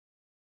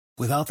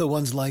Without the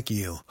ones like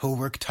you, who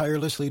work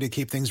tirelessly to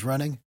keep things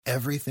running,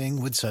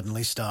 everything would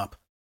suddenly stop.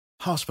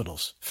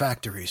 Hospitals,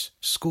 factories,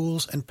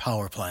 schools, and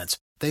power plants,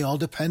 they all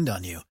depend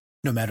on you.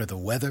 No matter the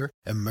weather,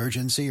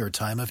 emergency, or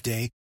time of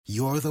day,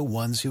 you're the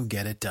ones who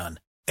get it done.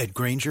 At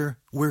Grainger,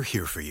 we're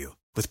here for you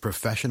with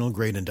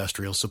professional-grade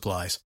industrial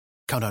supplies.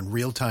 Count on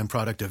real-time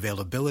product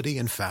availability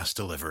and fast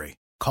delivery.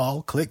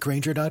 Call, click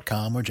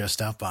Grainger.com, or just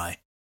stop by.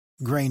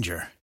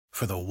 Grainger,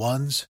 for the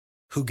ones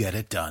who get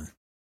it done.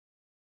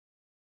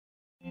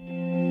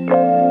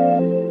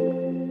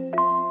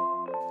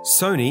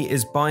 Sony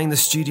is buying the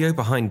studio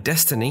behind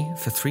Destiny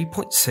for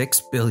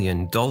 $3.6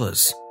 billion.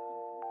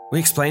 We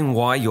explain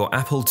why your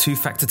Apple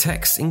two-factor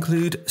texts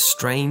include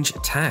strange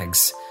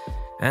tags,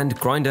 and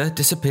Grindr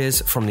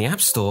disappears from the App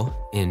Store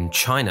in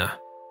China.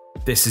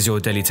 This is your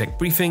Daily Tech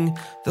Briefing,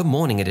 the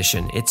morning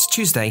edition. It's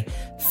Tuesday,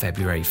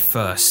 February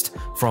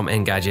 1st. From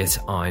Engadget,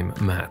 I'm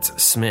Matt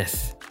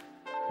Smith.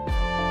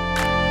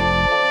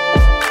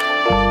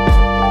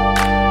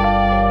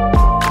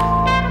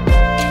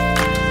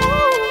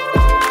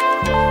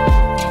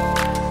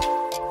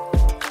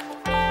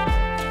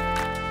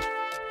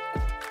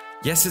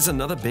 Yes, it's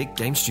another big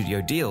game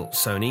studio deal.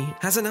 Sony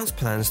has announced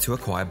plans to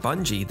acquire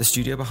Bungie, the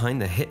studio behind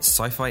the hit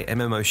sci-fi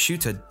MMO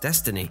shooter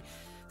Destiny.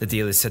 The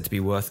deal is said to be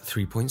worth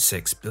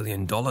 $3.6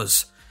 billion.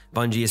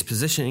 Bungie is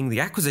positioning the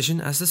acquisition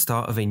as the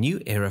start of a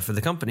new era for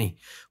the company,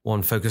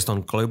 one focused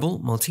on global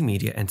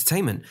multimedia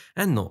entertainment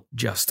and not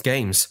just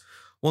games.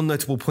 One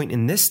notable point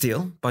in this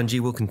deal, Bungie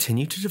will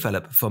continue to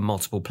develop for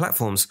multiple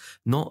platforms,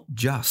 not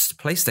just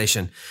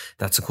PlayStation.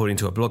 That's according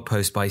to a blog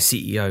post by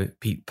CEO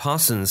Pete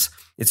Parsons.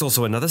 It's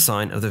also another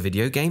sign of the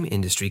video game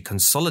industry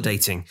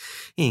consolidating.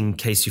 In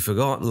case you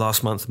forgot,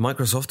 last month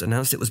Microsoft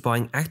announced it was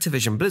buying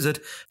Activision Blizzard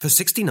for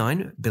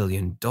 $69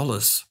 billion.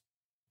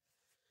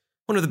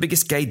 One of the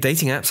biggest gay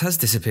dating apps has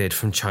disappeared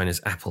from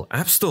China's Apple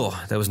App Store.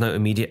 There was no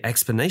immediate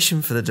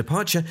explanation for the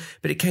departure,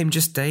 but it came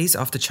just days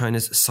after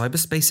China's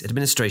Cyberspace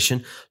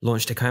Administration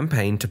launched a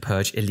campaign to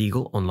purge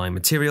illegal online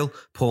material,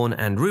 porn,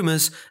 and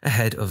rumors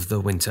ahead of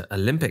the Winter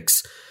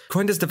Olympics.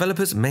 Grindr's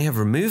developers may have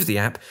removed the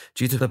app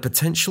due to the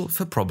potential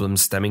for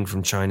problems stemming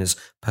from China's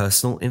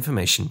Personal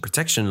Information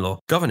Protection Law,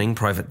 governing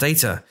private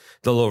data.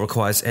 The law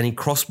requires any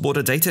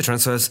cross-border data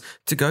transfers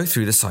to go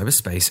through the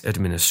Cyberspace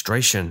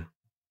Administration.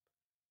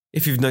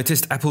 If you've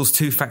noticed Apple's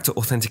two-factor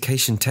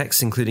authentication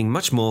texts including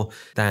much more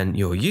than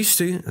you're used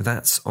to,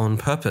 that's on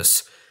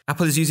purpose.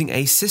 Apple is using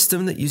a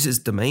system that uses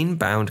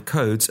domain-bound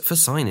codes for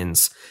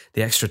sign-ins.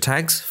 The extra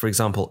tags, for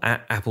example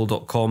at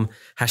apple.com,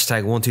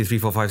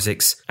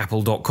 #123456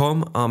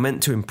 apple.com, are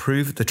meant to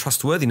improve the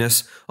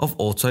trustworthiness of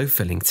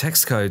auto-filling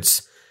text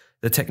codes.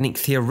 The technique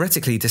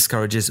theoretically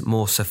discourages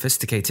more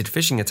sophisticated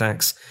phishing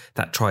attacks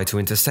that try to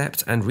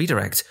intercept and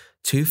redirect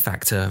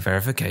two-factor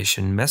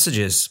verification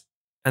messages.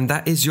 And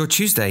that is your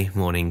Tuesday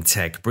morning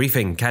tech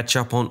briefing. Catch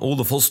up on all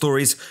the full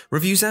stories,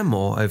 reviews and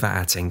more over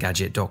at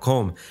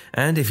Engadget.com.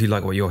 And if you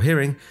like what you're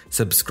hearing,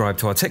 subscribe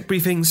to our tech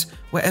briefings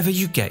wherever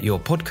you get your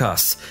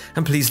podcasts.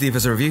 And please leave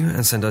us a review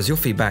and send us your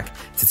feedback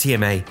to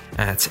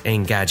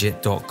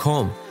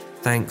tma@Engadget.com.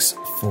 Thanks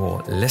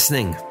for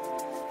listening.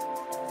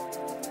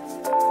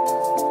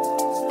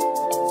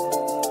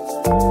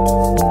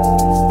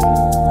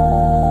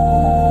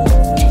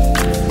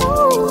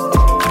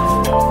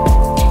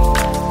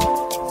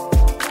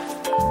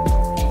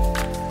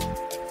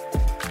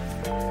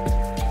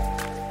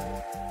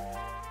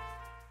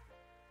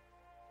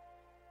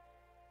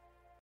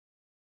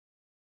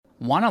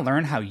 Want to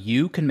learn how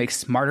you can make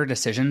smarter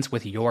decisions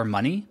with your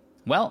money?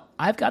 Well,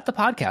 I've got the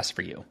podcast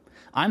for you.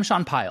 I'm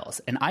Sean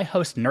Piles, and I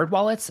host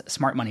NerdWallet's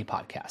Smart Money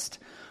Podcast.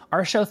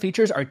 Our show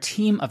features our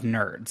team of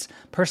nerds,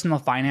 personal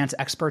finance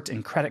experts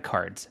in credit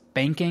cards,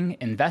 banking,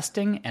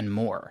 investing, and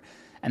more.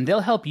 And they'll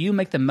help you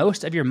make the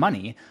most of your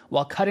money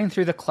while cutting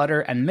through the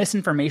clutter and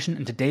misinformation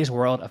in today's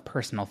world of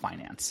personal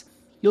finance.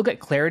 You'll get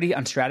clarity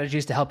on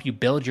strategies to help you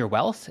build your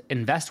wealth,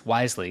 invest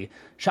wisely,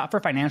 shop for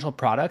financial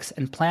products,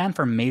 and plan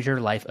for major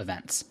life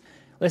events.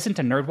 Listen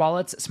to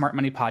NerdWallet's Smart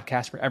Money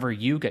Podcast wherever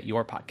you get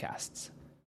your podcasts.